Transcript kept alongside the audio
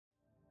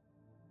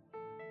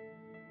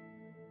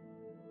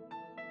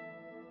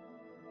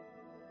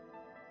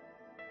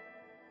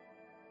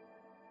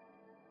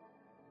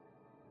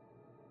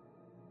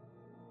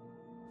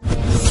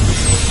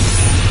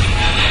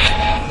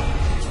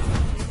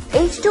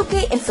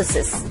H2K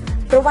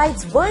Infosys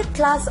provides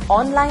world-class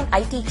online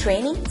IT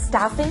training,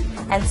 staffing,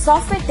 and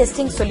software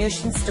testing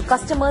solutions to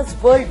customers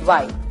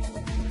worldwide.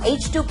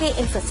 H2K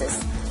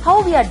Infosys,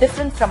 how we are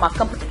different from our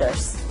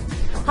competitors.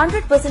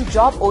 100%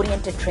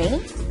 job-oriented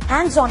training,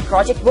 hands-on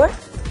project work,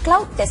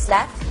 cloud test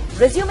lab,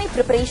 resume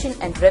preparation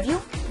and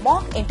review,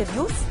 mock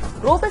interviews,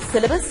 robust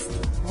syllabus,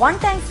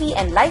 one-time fee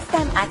and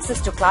lifetime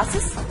access to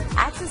classes,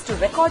 access to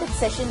recorded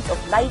sessions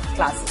of live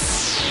classes.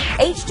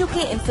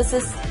 H2K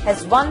Infosys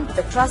has won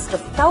the trust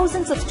of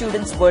thousands of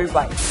students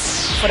worldwide.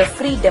 For a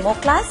free demo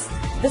class,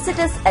 visit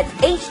us at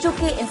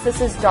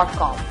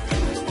h2kinfosys.com.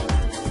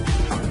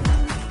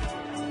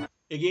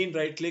 Again,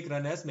 right click,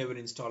 run as Maven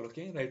install.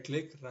 Okay, right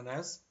click, run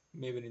as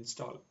Maven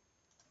install.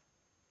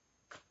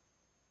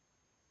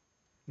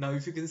 Now,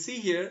 if you can see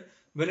here,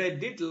 when I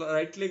did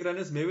right click, run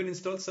as Maven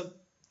install,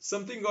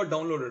 something got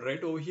downloaded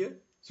right over here.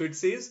 So it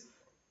says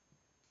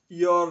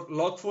your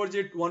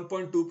Log4j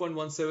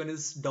 1.2.17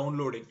 is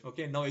downloading.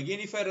 Okay, now again,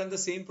 if I run the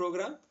same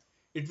program,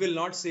 it will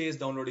not say it's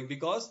downloading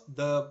because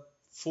the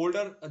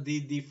folder,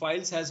 the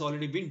files has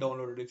already been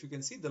downloaded. If you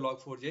can see, the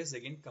Log4j has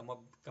again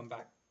come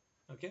back.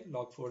 Okay,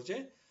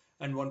 Log4j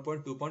and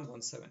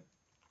 1.2.17.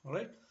 All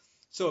right.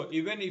 So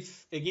even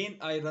if again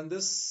I run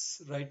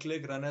this, right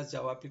click, run as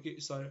Java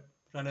application, sorry,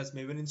 run as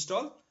Maven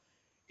install,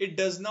 it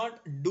does not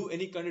do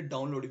any kind of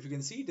download. If you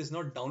can see, it is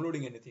not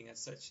downloading anything as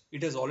such.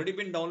 It has already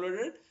been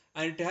downloaded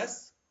and it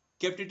has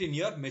kept it in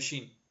your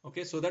machine.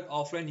 Okay, so that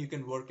offline you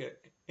can work at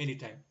any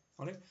time.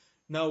 All right.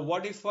 Now,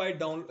 what if I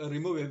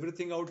remove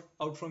everything out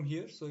from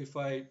here? So if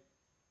I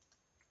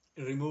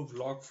remove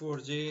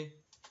Log4j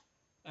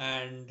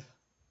and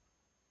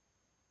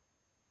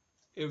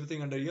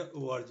everything under your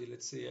org,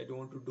 let's say I don't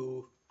want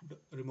to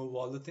remove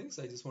all the things,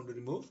 I just want to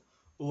remove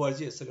org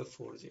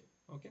slf4j.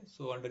 Okay,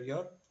 so under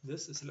your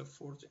this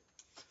slf4j.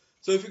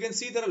 So if you can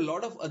see, there are a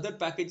lot of other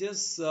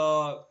packages.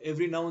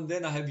 Every now and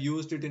then I have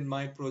used it in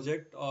my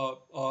project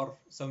or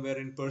somewhere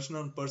in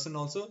person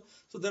also.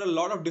 So there are a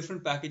lot of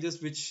different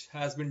packages which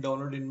has been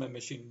downloaded in my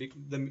machine.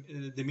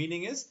 The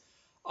meaning is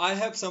I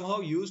have somehow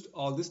used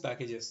all these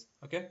packages.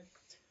 Okay.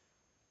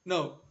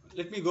 Now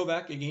let me go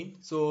back again.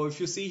 So if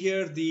you see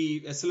here,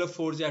 the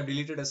slf4j, I've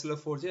deleted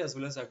slf4j as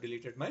well as I've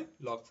deleted my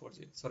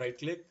log4j. So right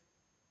click,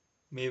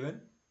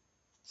 Maven.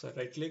 So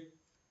right click,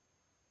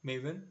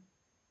 Maven.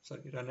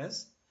 Sorry, run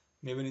as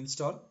Maven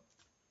install.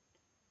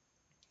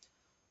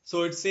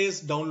 So it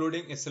says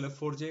downloading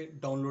slf4j,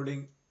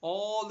 downloading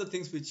all the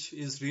things which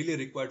is really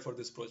required for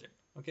this project.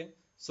 Okay,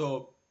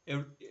 so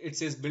it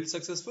says build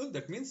successful.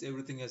 That means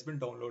everything has been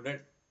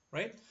downloaded,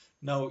 right?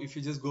 Now, if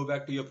you just go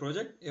back to your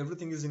project,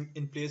 everything is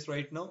in place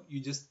right now.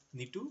 You just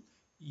need to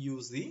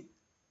use the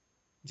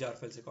jar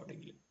files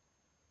accordingly.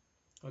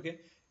 Okay.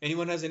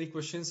 Anyone has any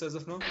questions as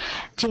of now?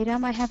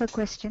 Jairam, I have a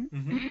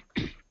question.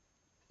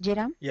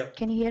 Jairam, yeah.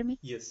 Can you hear me?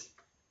 Yes.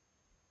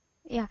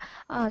 Yeah,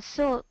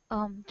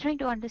 trying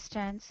to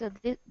understand, so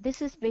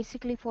this is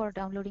basically for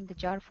downloading the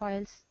jar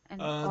files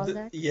and all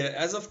that? Yeah,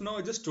 as of now,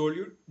 I just told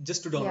you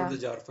just to download the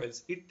jar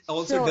files. It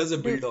also does a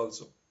build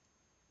also.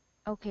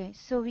 Okay,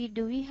 so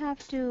do we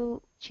have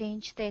to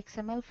change the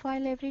XML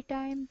file every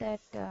time that?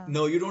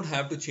 No, you don't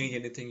have to change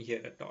anything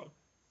here at all.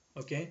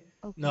 Okay.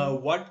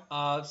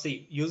 Now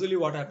see, usually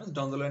what happens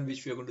down the line,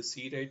 which we are going to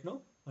see right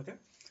now. Okay.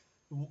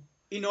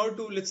 In order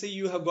to, let's say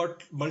you have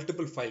got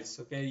multiple files,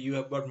 okay, you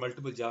have got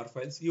multiple jar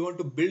files, you want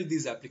to build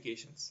these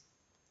applications.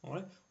 All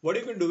right, what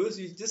you can do is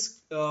you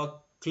just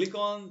click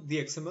on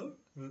the XML,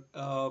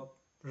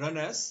 run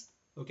as,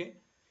 okay.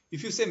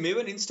 If you say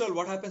Maven install,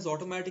 what happens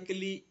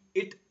automatically?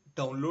 It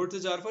downloads the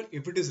jar file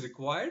if it is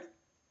required,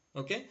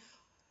 okay.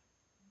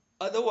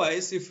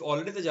 Otherwise, if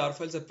already the jar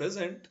files are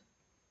present,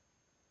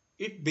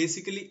 it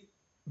basically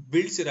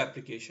builds your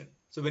application.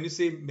 So when you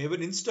say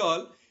Maven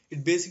install,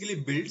 it basically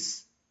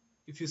builds.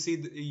 If you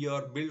see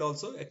your build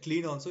also, a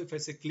clean also, if I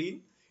say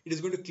clean, it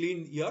is going to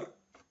clean your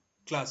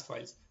class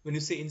files. When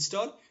you say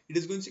install, it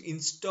is going to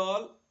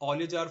install all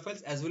your jar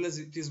files as well as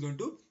it is going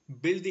to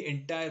build the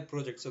entire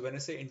project. So when I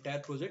say entire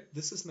project,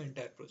 this is my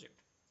entire project.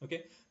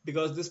 Okay,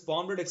 because this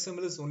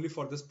pom.xml is only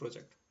for this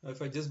project. Now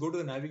if I just go to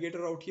the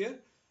navigator out here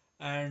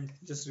and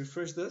just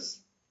refresh this,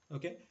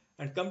 okay,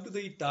 and come to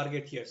the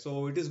target here.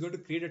 So it is going to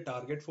create a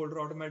target folder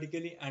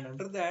automatically, and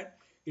under that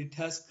it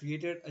has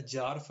created a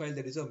jar file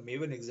that is a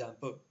Maven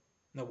example.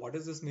 Now, what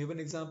is this Maven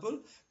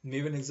example?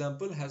 Maven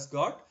example has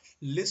got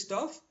list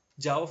of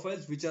Java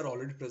files which are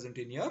already present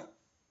in your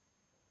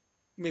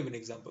Maven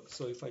example.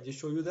 So if I just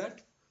show you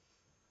that,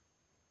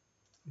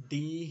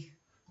 if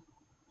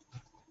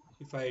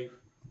I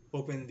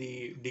open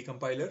the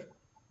decompiler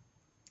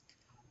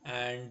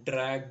and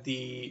drag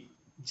the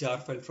jar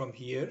file from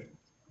here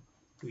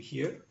to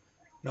here,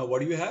 now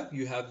what do you have?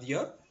 You have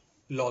your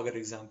logger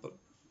example,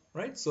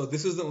 right? So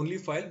this is the only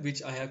file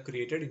which I have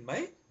created in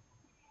my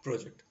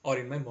project or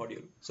in my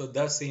module. So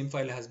that same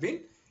file has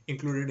been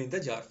included in the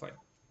jar file.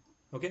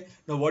 Okay.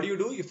 Now what do you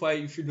do if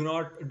you do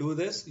not do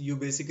this? You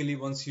basically,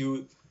 once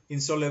you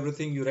install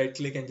everything, you right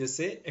click and just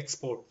say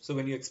export. So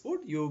when you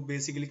export, you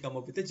basically come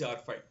up with a jar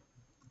file.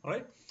 All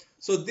right.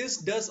 So this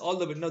does all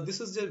the bit. Now this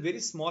is a very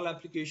small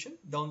application.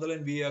 Down the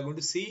line we are going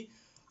to see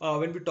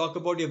when we talk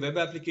about your web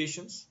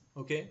applications.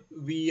 Okay,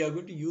 we are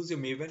going to use your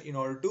Maven in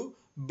order to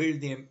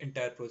build the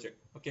entire project.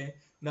 Okay,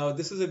 now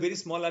this is a very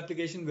small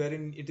application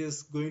wherein it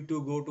is going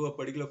to go to a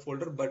particular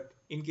folder, but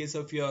in case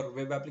of your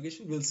web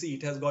application, we'll see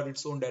it has got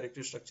its own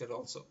directory structure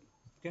also.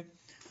 Okay,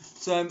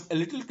 so I'm a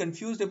little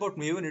confused about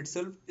Maven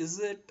itself. Is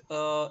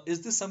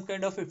this some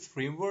kind of a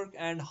framework,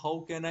 and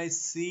how can I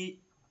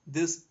see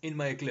this in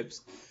my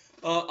Eclipse?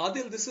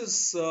 Adil, this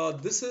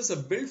is a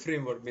build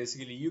framework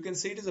basically. You can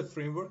say it is a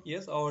framework,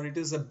 yes, or it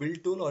is a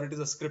build tool, or it is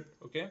a script.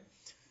 Okay.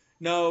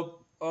 Now,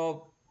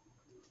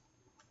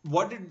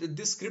 what did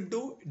this script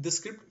do? The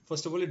script,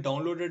 first of all, it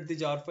downloaded the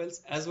jar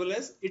files as well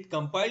as it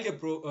compiled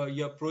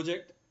your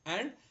project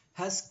and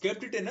has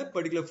kept it in a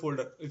particular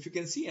folder. If you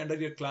can see under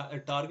your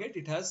target,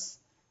 it has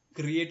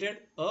created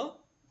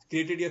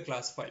your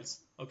class files.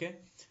 Okay,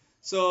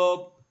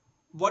 so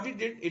what it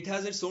did, it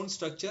has its own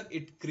structure.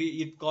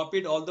 It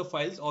copied all the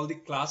files, all the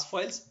class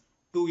files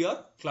to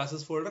your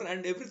classes folder,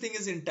 and everything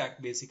is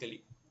intact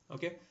basically.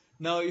 Okay,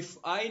 now if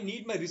I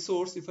need my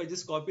resource, if I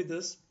just copy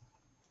this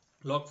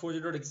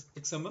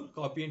log4j.xml,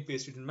 copy and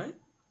paste it in my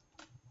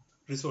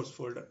resource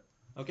folder.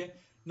 Okay,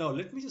 now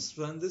let me just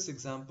run this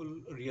example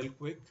real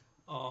quick.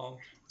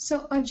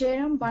 So,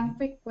 Jairam, one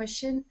quick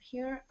question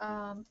here.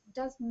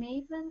 Does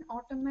Maven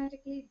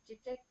automatically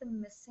detect the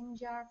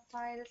messenger jar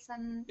files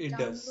and It download,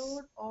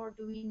 does. or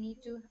do we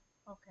need to?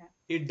 Okay.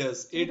 It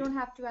does. So we don't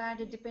have to add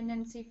a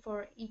dependency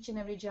for each and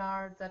every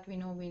jar that we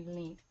know we'll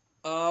need.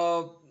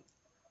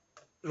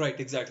 Right,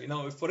 exactly.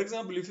 Now, if, for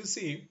example, if you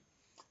see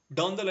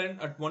down the line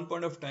at one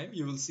point of time,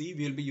 you will see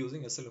we'll be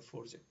using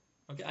SLF4J.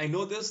 Okay, I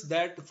know this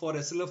that for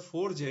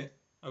SLF4J,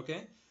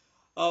 okay,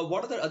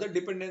 what are the other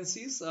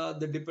dependencies?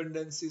 The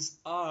dependencies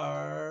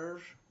are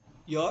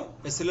your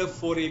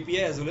SLF4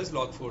 API as well as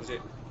log4j.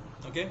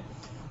 Okay,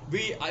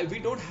 we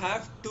don't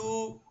have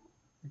to,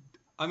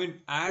 I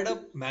mean, add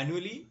up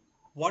manually.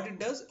 What it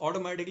does,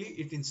 automatically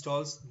it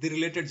installs the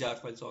related jar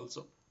files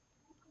also.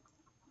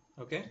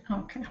 Okay.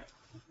 Okay.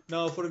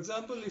 Now, for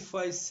example, if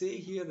I say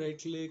here, right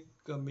click,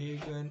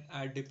 Maven,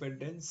 add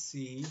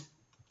dependency,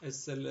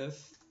 SLF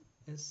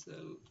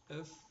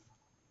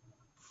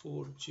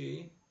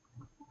 4J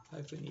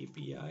hyphen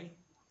API.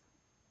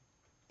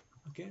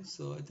 Okay,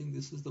 so I think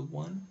this is the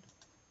one.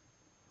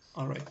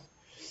 All right.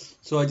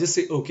 So I just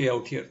say okay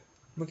out here.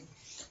 Okay.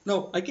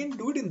 Now I can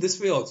do it in this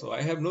way also.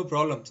 I have no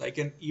problems. I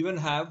can even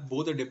have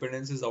both the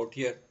dependencies out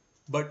here.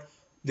 But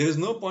there is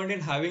no point in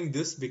having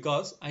this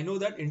because I know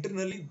that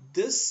internally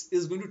this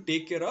is going to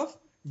take care of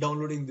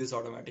downloading this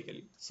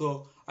automatically.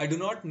 So I do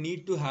not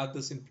need to have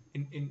this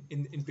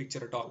in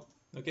picture at all.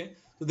 Okay.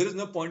 So there is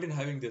no point in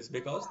having this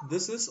because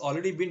this is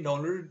already been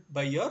downloaded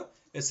by your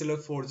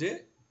SLF4J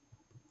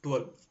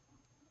 12.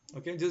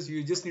 Okay.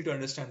 You just need to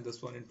understand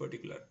this one in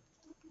particular.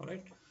 All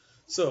right.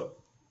 So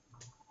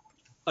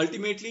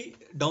ultimately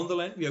down the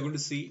line we are going to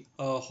see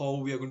how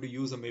we are going to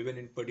use a Maven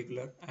in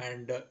particular,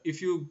 and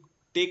if you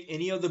take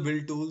any of the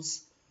build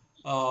tools,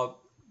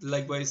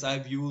 likewise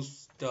I've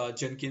used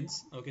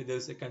Jenkins. Okay,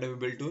 there's a kind of a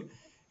build tool.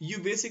 You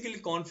basically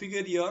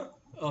configure your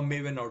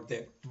Maven out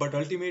there, but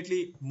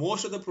ultimately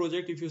most of the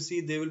project, if you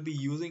see, they will be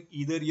using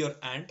either your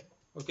ant.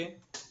 Okay,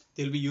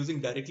 they'll be using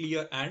directly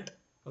your ant.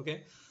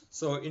 Okay,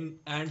 so in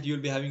ant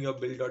you'll be having your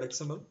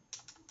build.xml.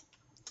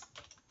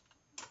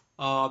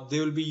 They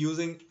will be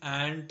using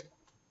ant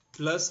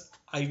plus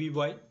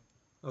IVY.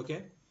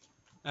 Okay,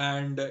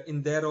 and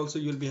in there also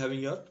you'll be having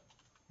your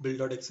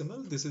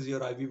build.xml. This is your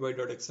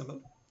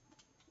IVY.xml.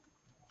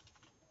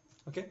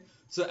 Okay,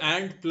 so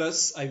ant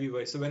plus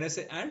IVY. So when I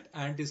say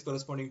ant is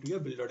corresponding to your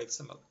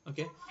build.xml.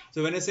 Okay,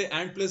 so when I say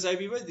ant plus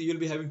IVY, you'll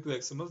be having two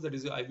XMLs, that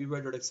is your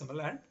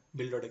IVY.xml and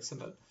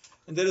build.xml.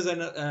 And there is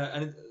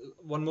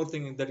one more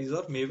thing, that is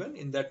our Maven.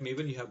 In that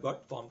Maven you have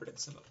got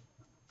pom.xml.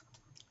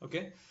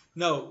 Okay,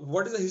 now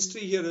what is the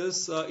history here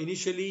is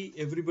initially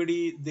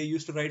everybody, they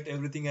used to write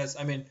everything as,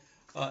 I mean,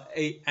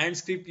 a AND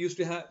script used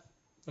to have.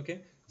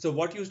 Okay, so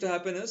what used to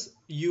happen is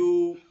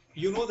you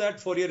know that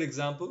for your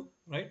example,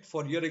 right,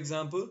 for your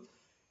example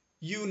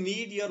you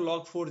need your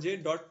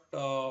log4j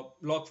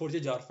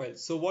log4j jar file.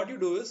 So what you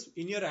do is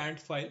in your AND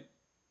file,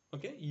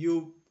 okay,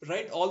 you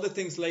write all the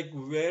things like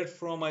where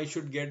from I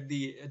should get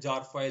the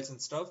jar files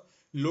and stuff,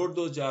 load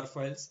those jar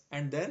files,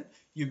 and then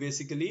you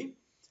basically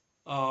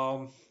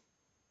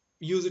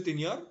use it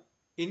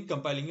in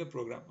compiling your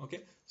program.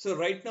 Okay, so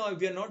right now if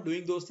we are not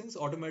doing those things,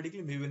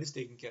 automatically Maven is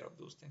taking care of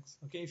those things.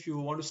 Okay, if you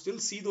want to still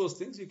see those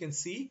things, you can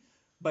see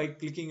by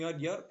clicking on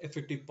your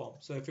effective pom.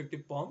 So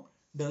effective pom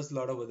does a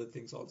lot of other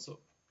things also.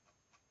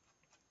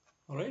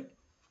 All right,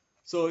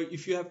 so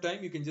if you have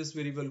time, you can just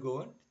very well go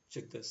and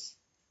check this.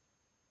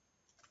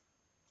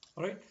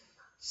 All right,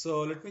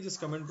 so let me just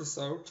comment this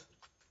out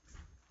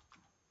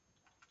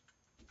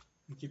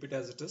and keep it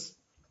as it is.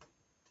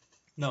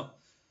 Now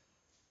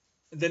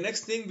the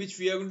next thing which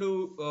we are going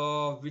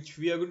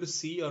to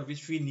see, or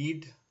which we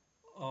need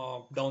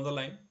down the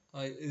line,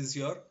 is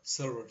your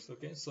servers.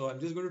 Okay, so I'm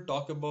just going to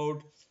talk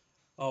about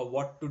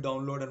what to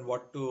download and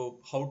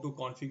how to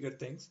configure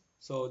things.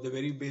 So the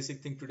very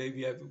basic thing today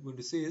we are going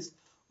to see is,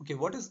 okay,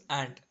 what is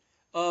ant?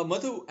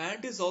 Madhu,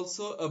 ant is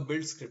also a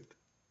build script,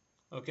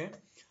 okay,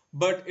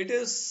 but it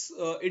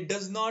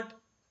does not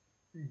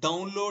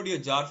download your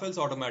jar files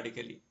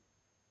automatically.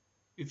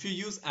 If you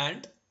use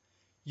ant,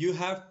 you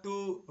have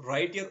to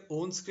write your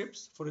own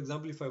scripts. For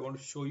example, if I want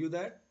to show you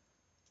that,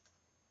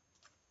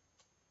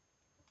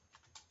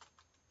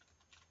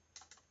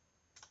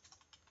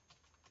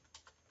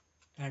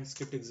 ant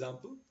script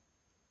example.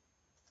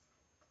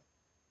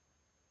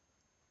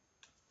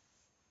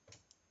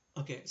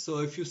 Okay, so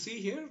if you see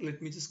here,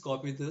 let me just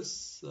copy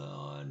this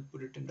and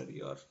put it under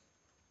your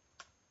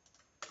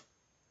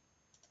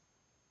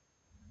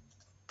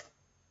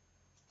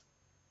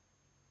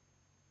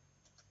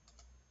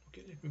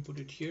okay, let me put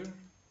it here,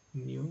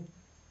 new,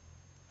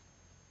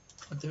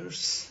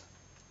 others,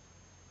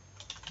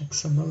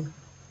 XML,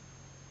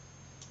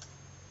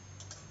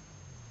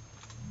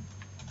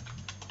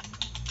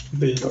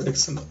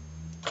 build.xml,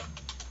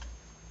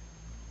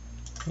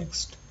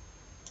 next,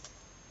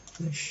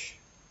 finish.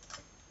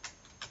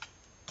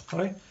 All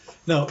right,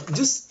 now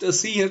just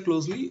see here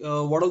closely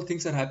what all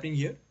things are happening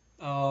here.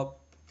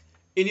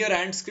 In your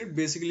AND script,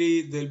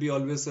 basically there'll be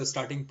always a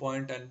starting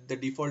point, and the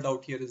default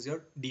out here is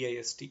your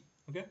dist.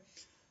 Okay,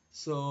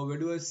 so where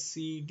do I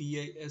see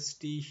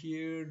dist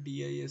here?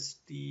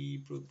 Dist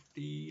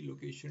property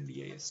location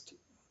dist.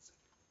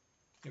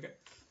 Okay,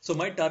 so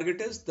my target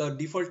is, the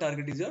default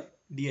target is your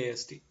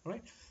dist.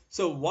 Right,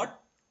 so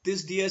what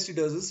this dist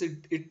does is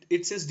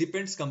it says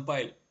depends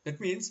compile.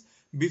 That means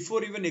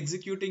before even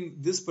executing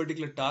this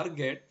particular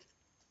target,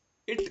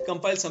 it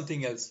compiles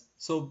something else.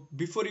 So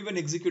before even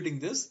executing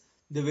this,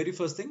 the very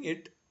first thing,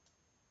 it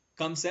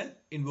comes and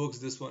invokes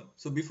this one.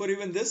 So before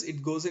even this,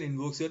 it goes and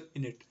invokes your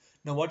init.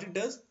 Now what it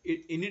does,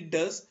 init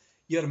does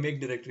your make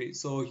directory.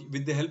 So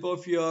with the help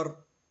of your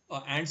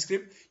AND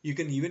script, you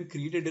can even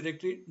create a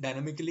directory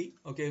dynamically.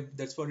 Okay,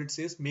 that's what it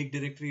says, make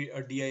directory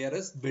a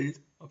dirs build.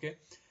 Okay,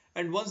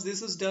 and once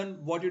this is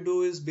done, what you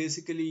do is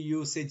basically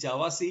you say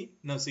java c.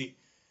 Now see,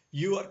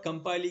 you are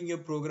compiling your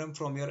program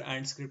from your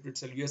AND script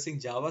itself. You are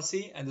saying java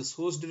c, and the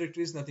source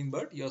directory is nothing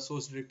but your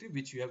source directory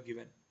which you have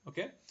given.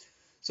 Okay,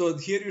 so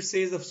here it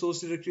says the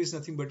source directory is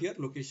nothing but your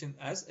location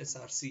as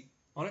src.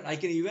 All right, I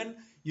can even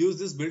use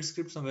this build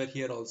script somewhere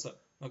here also.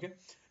 Okay,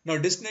 now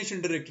destination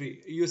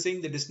directory, you're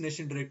saying the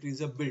destination directory is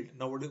a build.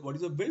 Now what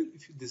is a build?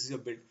 This is a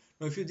build.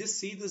 Now if you just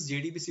see this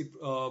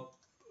jdbc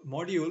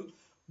module,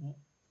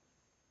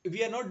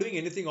 we are not doing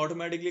anything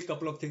automatically. A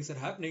couple of things are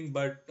happening,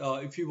 but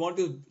if you want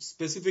to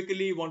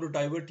specifically want to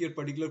divert your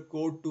particular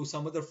code to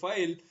some other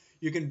file,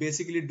 you can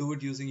basically do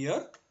it using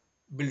your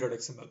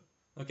build.xml.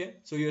 Okay,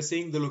 so you're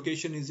saying the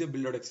location is your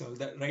build.xml.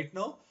 That right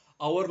now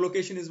our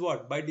location is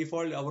what? By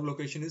default our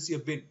location is your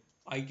bin.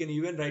 I can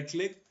even right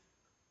click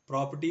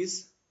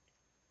properties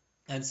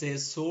and say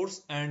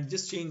source and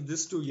just change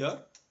this to your,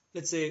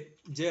 let's say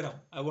jram.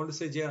 I want to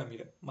say jram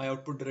here. My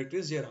output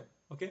directory is jram.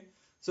 Okay,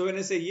 so when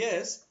I say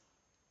yes,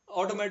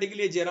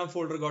 automatically a jram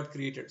folder got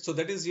created. So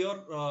that is your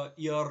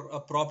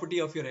property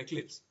of your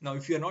Eclipse. Now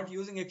if you are not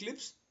using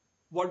Eclipse,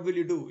 what will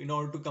you do in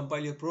order to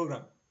compile your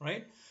program,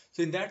 right?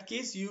 So in that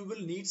case, you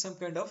will need some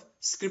kind of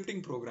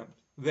scripting program,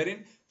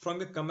 wherein from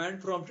the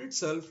command prompt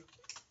itself,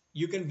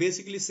 you can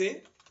basically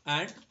say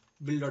and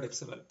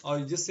build.xml, or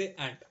you just say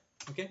and.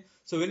 Okay,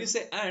 so when you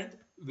say and,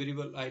 very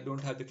well, I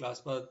don't have the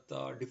class path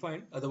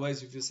defined.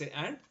 Otherwise, if you say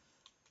and,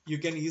 you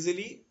can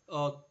easily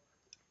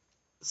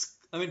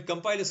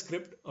compile a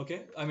script.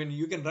 Okay,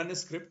 you can run a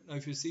script. Now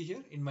if you see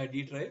here in my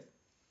D drive,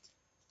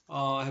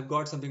 I have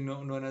got something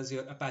known as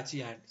your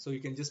Apache and. So you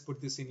can just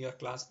put this in your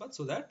class path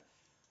so that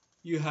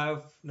you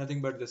have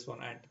nothing but this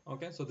one and.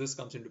 Okay, so this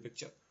comes into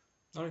picture.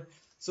 All right,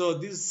 so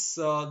these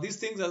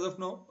things as of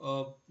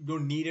now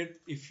don't need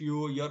it. If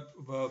your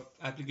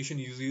application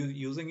is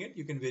using it,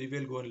 you can very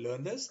well go and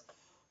learn this,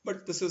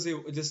 but this is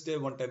just a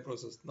one-time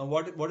process. Now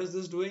what is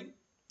this doing?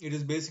 It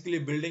is basically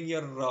building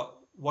your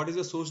what is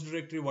the source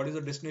directory, what is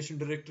the destination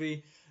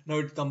directory. Now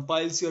it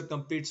compiles your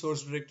complete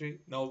source directory.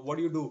 Now what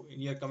do you do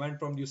in your command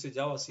prompt? You say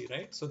java c,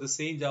 right? So the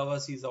same java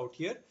c is out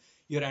here.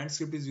 Your AND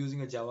script is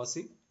using a java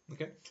c.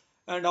 Okay,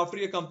 and after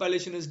your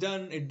compilation is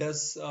done, it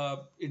does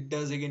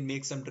again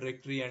make some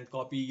directory and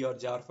copy your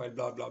jar file,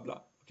 blah blah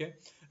blah. Okay,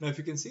 now if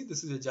you can see,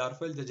 this is a jar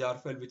file, the jar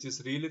file which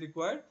is really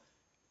required.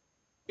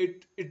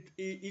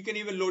 You can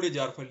even load a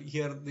jar file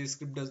here. The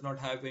script does not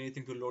have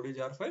anything to load a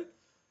jar file.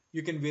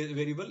 You can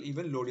very well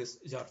even load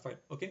a jar file.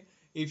 Okay,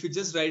 if you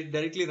just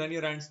directly run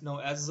your AND. Now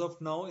as of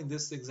now in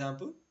this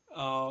example,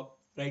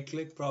 right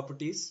click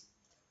properties,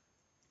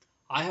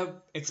 I have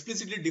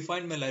explicitly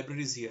defined my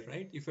libraries here,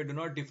 right? If I do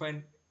not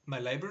define my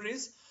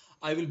libraries,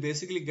 I will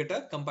basically get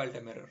a compile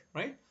time error,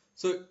 right?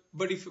 So,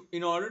 but if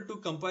in order to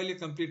compile a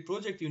complete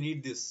project, you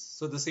need this.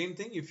 So the same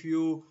thing, if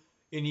you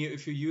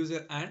use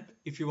your AND,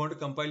 if you want to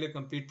compile a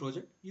complete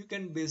project, you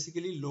can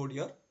basically load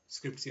your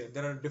scripts here.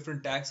 There are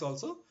different tags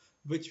also,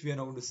 which we are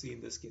now going to see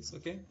in this case.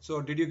 Okay,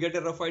 so did you get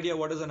a rough idea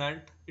what is an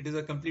AND? It is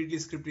a completely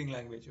scripting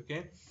language.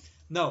 Okay,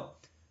 now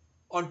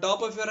on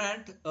top of your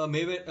ant,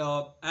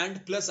 Maven,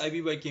 ant plus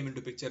IBY came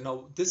into picture.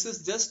 Now this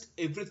is just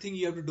everything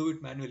you have to do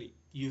it manually.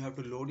 You have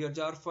to load your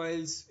jar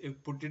files,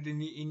 put it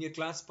in your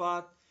class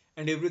path,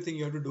 and everything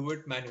you have to do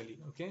it manually.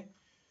 Okay.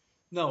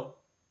 Now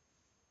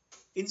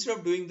instead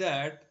of doing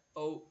that,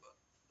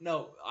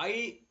 now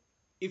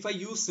if I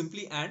use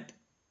simply ant,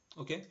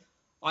 okay,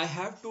 I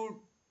have to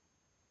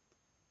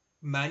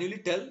manually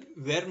tell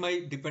where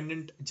my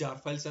dependent jar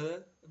files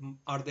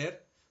are there.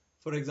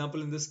 For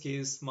example, in this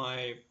case,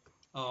 my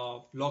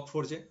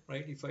log4j,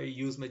 right? If I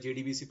use my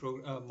JDBC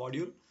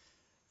module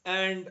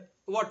and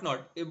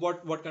whatnot,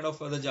 what kind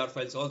of other jar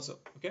files also,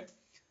 okay?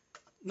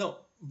 No,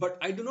 but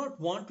I do not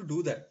want to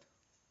do that.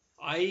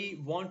 I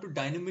want to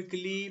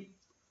dynamically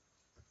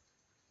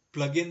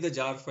plug in the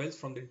jar files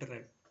from the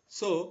internet.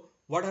 So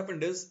what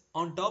happened is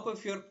on top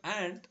of your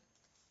ant,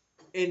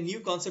 a new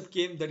concept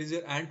came, that is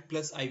your ant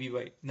plus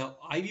IVY. Now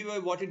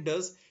IVY, what it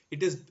does,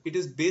 it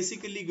is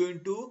basically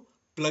going to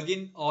plug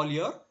in all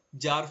your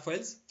jar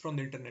files from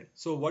the internet.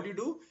 So what you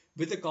do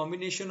with a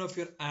combination of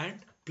your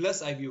ant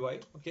plus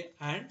IVY, okay,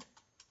 ant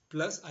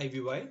plus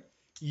IVY,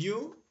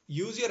 you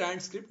use your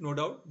ant script, no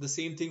doubt, the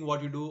same thing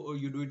what you do, or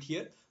you do it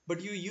here,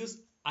 but you use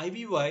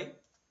IVY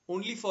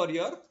only for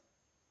your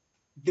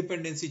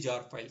dependency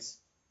jar files.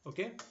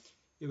 Okay,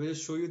 if I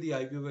just show you the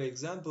IVY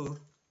example.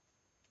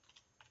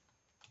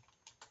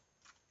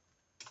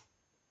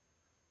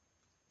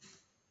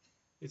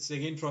 It's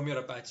again from your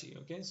Apache.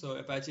 Okay, so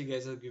Apache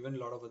guys have given a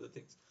lot of other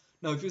things.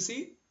 Now if you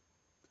see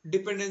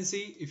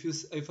dependency,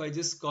 if I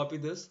just copy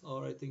this,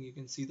 or I think you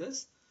can see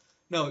this.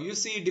 Now you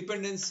see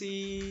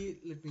dependency,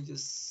 let me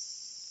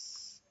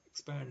just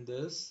expand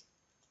this.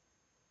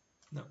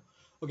 No,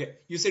 okay,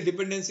 you say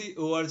dependency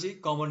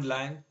org common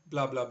lang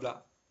blah blah blah.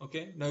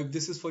 Okay, now if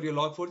this is for your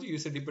log4j, you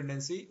say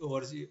dependency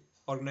org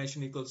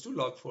organization equals to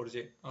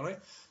log4j. All right,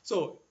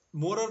 so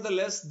more or the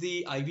less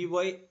the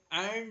IVY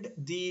and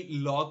the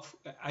log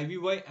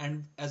IVY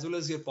and as well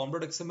as your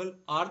pom.xml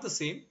are the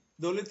same.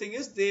 The only thing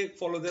is they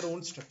follow their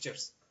own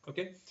structures.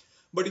 Okay,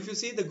 but if you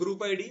see the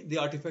group ID, the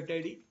artifact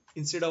ID,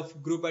 instead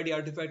of group ID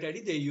artifact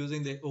ID, they're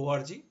using the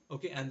org,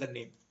 okay, and the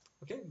name.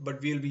 Okay,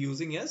 but we'll be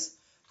using as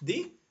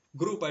the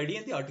group ID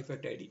and the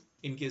artifact ID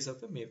in case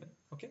of a Maven.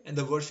 Okay, and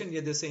the version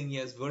here they're saying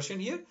yes version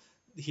here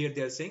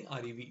they are saying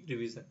REV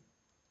revision.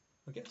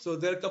 Okay, so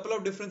there are a couple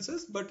of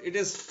differences, but it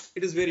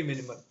is very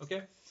minimal.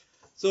 Okay,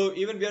 so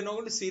even we are not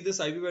going to see this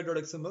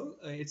IVY.xml.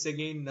 It's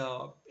again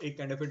a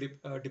kind of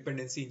a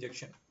dependency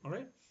injection. All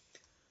right.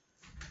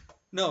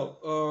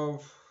 Now,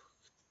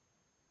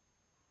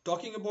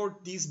 talking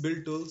about these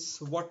build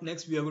tools, what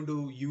next we are going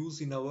to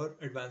use in our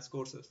advanced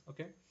courses.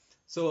 Okay,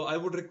 so I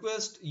would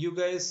request you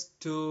guys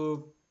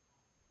to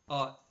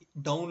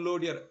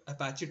download your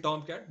Apache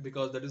Tomcat,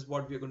 because that is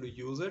what we are going to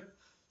use it.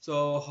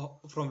 So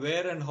from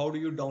where and how do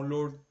you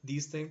download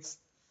these things?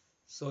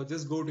 So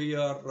just go to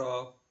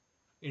your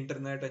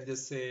internet and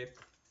just say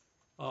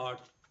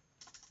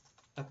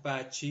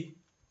Apache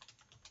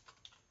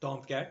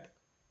Tomcat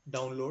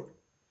download.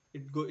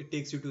 It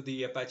takes you to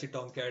the Apache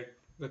Tomcat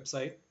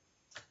website,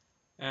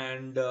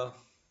 and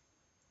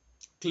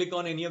click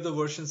on any of the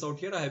versions out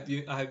here. I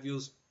have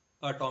used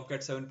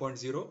Tomcat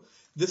 7.0.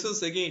 This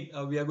is again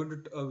we are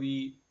going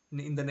to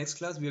in the next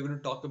class we are going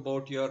to talk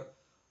about your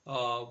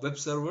web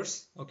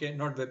servers. Okay,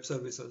 not web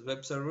services.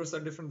 Web servers are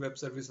different, web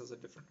services are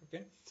different.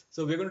 Okay,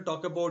 so we're going to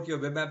talk about your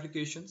web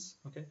applications.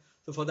 Okay,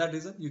 so for that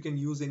reason you can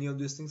use any of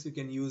these things. You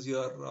can use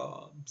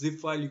your zip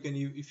file. You can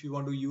if you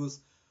want to use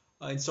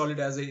install it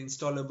as a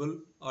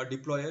installable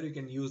deployer, you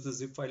can use the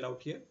zip file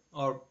out here,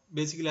 or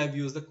basically I've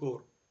used the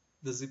core,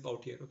 the zip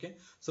out here. Okay,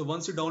 so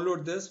once you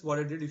download this, what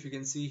I did, if you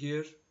can see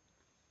here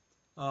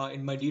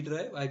in my D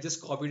drive, I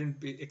just copied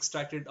and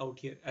extracted out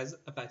here as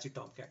Apache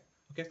Tomcat.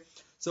 Okay,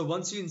 so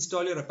once you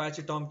install your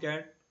Apache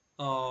Tomcat,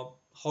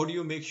 how do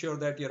you make sure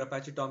that your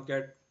Apache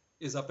Tomcat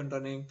is up and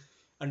running?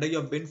 Under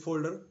your bin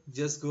folder,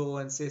 just go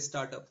and say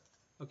startup.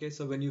 Okay,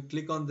 so when you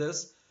click on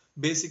this,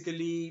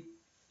 basically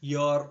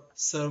your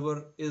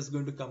server is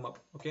going to come up.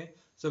 Okay,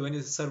 so when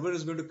your server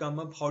is going to come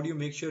up, how do you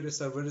make sure your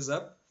server is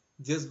up?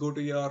 Just go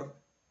to your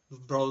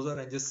browser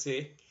and just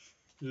say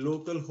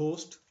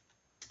localhost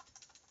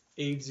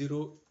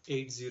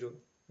 8080.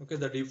 Okay,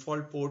 the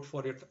default port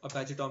for your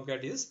Apache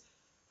Tomcat is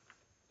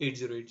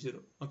 8080.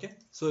 Okay,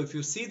 so if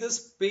you see this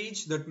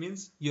page, that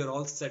means you're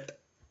all set.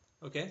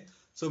 Okay,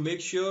 so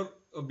make sure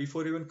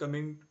before even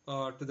coming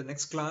to the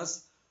next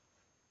class,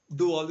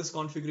 do all these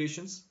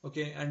configurations.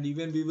 Okay, and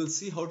even we will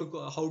see how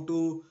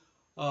to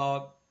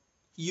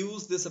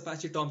use this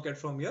Apache Tomcat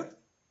from your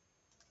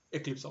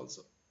Eclipse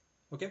also.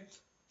 Okay,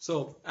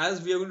 so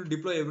as we are going to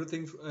deploy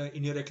everything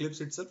in your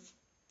Eclipse itself,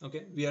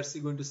 okay, we are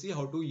going to see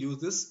how to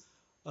use this,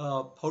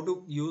 how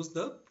to use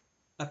the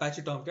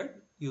Apache Tomcat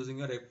using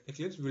your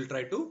Eclipse. We'll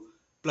try to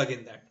plug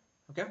in that.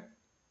 Okay,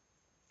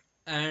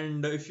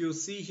 and if you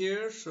see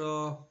here, there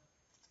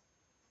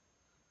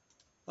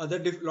are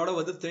a lot of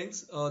other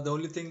things. The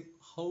only thing,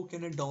 how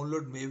can I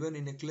download Maven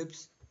in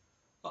Eclipse?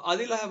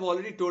 Adil, I have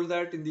already told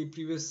that in the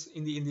previous,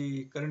 in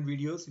the current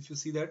videos, if you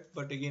see that,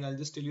 but again I'll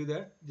just tell you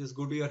that. Just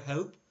go to your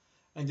help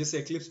and just say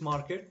Eclipse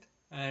Market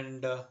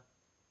and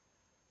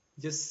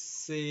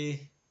just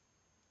say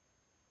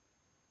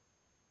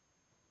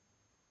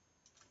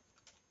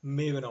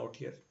Maven out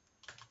here,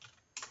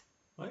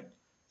 right?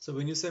 So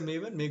when you say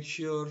Maven, make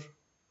sure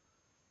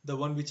the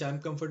one which I'm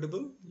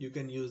comfortable, you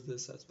can use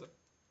this as well.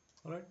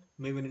 All right,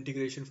 Maven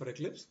integration for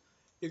Eclipse.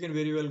 You can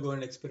very well go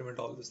and experiment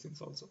all these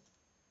things also.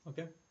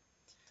 Okay.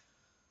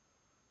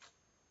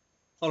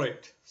 All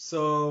right.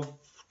 So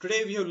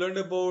today we have learned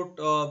about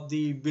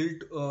the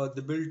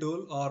build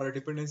tool or a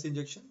dependency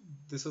injection.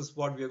 This is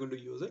what we are going to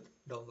use it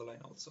down the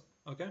line also.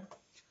 Okay.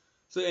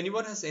 So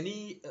anyone has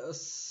any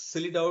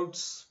silly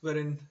doubts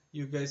wherein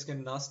you guys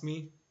can ask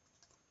me?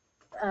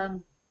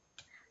 Um,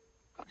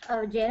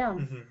 Jairam,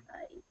 Mm-hmm.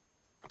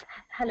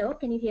 hello,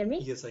 can you hear me?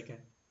 Yes, I can.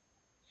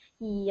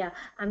 Yeah,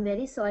 I'm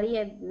very sorry.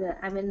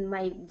 I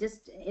mean,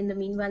 just in the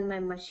meanwhile, my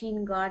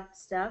machine got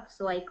stuck,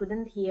 so I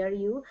couldn't hear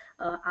you.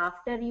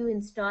 After you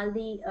install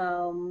the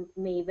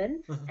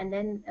Maven, and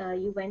then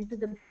you went to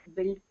the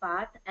build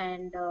part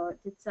and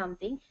did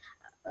something.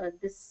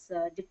 This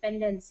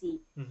dependency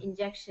Mm-hmm.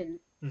 injection.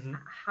 Mm-hmm.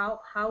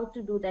 How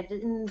to do that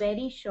in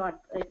very short?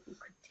 If you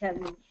could tell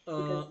me,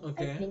 because I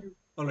Okay. think.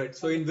 All right.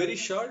 So in very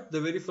short, the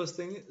very first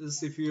thing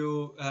is if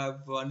you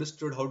have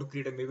understood how to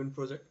create a Maven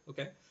project,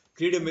 okay,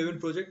 create a Maven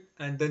project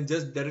and then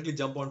just directly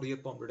jump onto your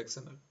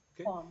pom.xml.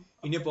 Okay. Form.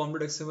 In your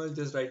pom.xml,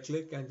 just right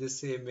click and just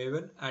say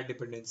Maven add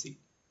dependency.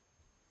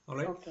 All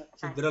right. Okay.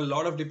 So there are a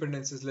lot of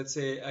dependencies. Let's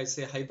say I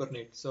say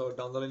Hibernate. So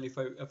down the line, if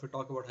I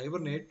talk about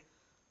Hibernate,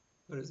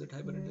 where is it?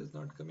 Hibernate is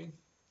not coming.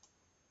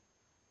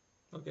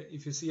 Okay.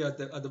 If you see at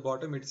the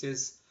bottom, it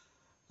says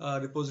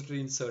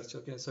repository in search.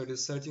 Okay, so it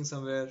is searching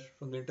somewhere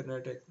from the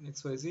internet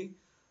XYZ.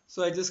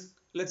 So I just,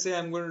 let's say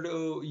I'm going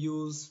to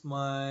use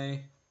my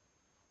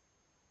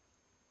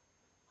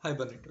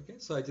Hibernate. Okay,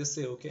 so I just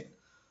say okay.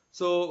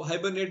 So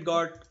Hibernate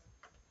got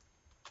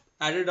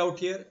added out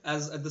here.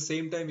 As at the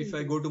same time, if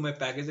I go to my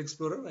package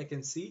explorer, I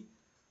can see,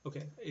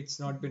 okay, it's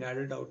not been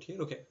added out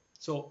here. Okay,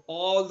 so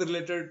all the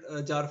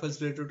related jar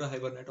files related to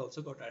Hibernate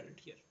also got added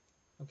here.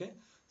 Okay,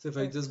 so if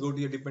I just go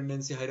to your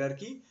dependency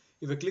hierarchy,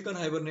 if I click on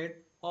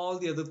Hibernate, all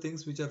the other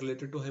things which are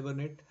related to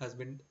Hibernate has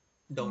been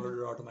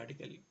downloaded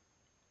automatically.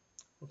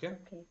 Okay.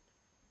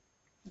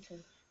 Okay.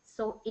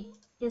 So it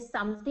is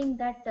something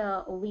that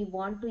we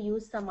want to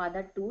use some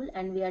other tool,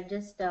 and we are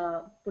just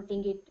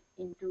putting it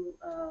into,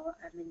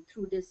 I mean,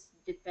 through this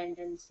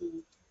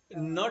dependency.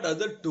 Not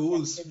other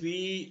tools.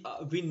 We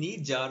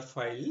need jar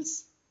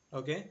files.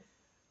 Okay.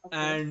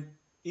 And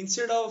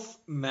instead of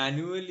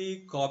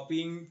manually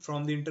copying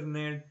from the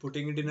internet,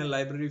 putting it in a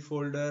library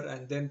folder,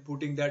 and then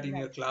putting that in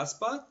your class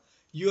path,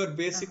 you are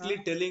basically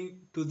telling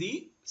to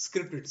the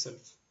script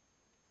itself,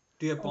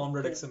 to your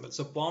pom.xml.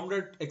 So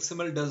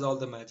pom.xml does all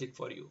the magic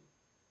for you.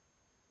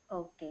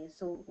 Okay,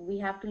 so we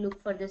have to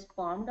look for this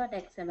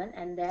pom.xml,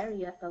 and there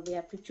we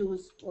have to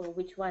choose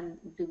which one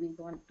do we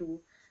want to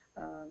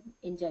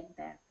inject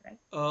there,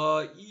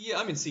 right? Yeah,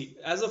 I mean, see,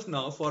 as of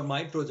now, for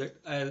my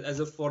project, as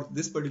of for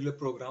this particular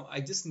program,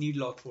 I just need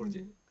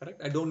log4j, correct?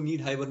 I don't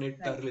need Hibernate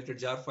related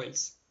jar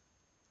files,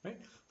 right?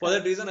 For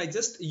that reason, I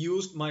just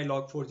used my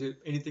log4j,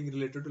 anything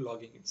related to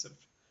logging itself.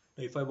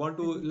 Now, if I want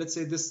to, let's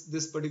say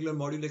this particular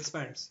module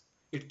expands,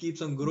 it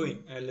keeps on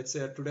growing. Let's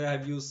say today I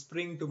have used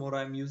Spring, tomorrow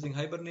I'm using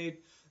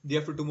Hibernate, day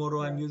after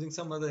tomorrow I'm using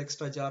some other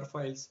extra jar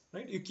files,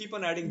 right? You keep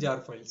on adding jar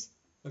files,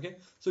 okay?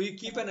 So you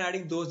keep on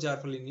adding those jar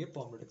files in your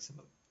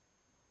pom.xml.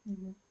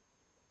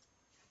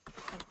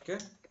 Okay.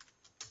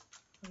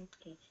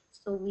 Okay.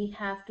 So we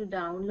have to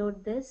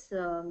download this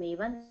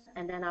Maven,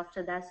 and then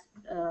after that,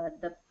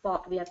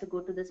 we have to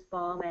go to this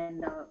POM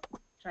and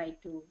try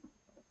to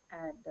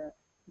add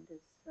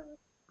this.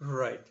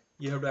 Right.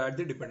 You have to add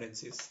the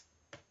dependencies.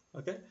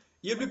 Okay.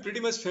 You'll be pretty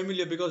much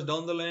familiar because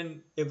down the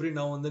line, every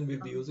now and then we'll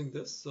be using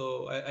this.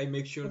 So I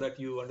make sure that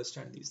you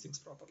understand these things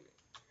properly.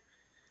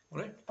 All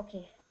right.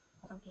 Okay.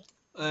 Okay.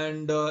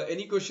 And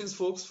any questions,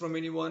 folks, from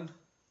anyone?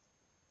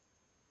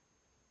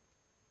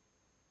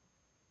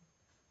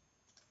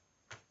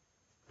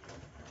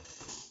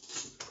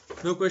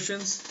 No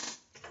questions?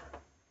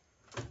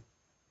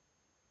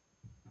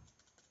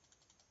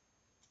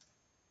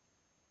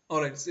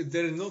 All right. So if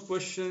there are no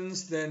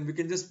questions, then we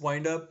can just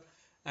wind up,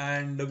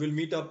 and we'll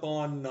meet up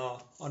on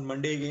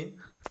Monday again.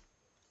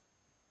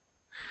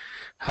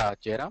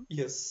 Jairam?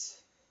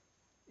 Yes.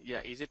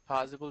 Yeah, is it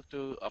possible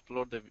to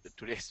upload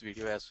today's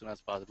video as soon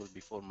as possible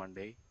before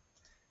Monday?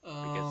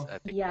 Because I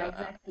think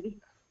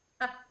exactly.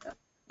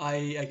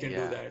 I can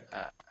do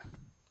that.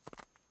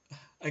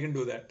 I can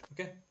do that.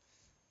 Okay.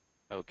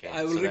 Okay.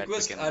 I will so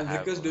request. I'll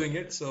request doing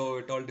it. So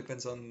it all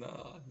depends on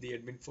the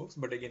admin folks.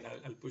 But again,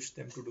 I'll push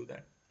them to do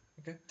that.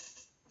 Okay.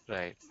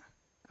 Right.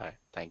 All right.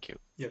 Thank you.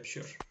 Yep.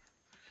 Sure.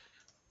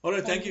 All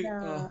right. Thank you.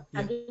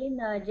 Again,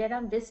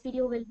 Jairam, this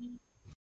video will be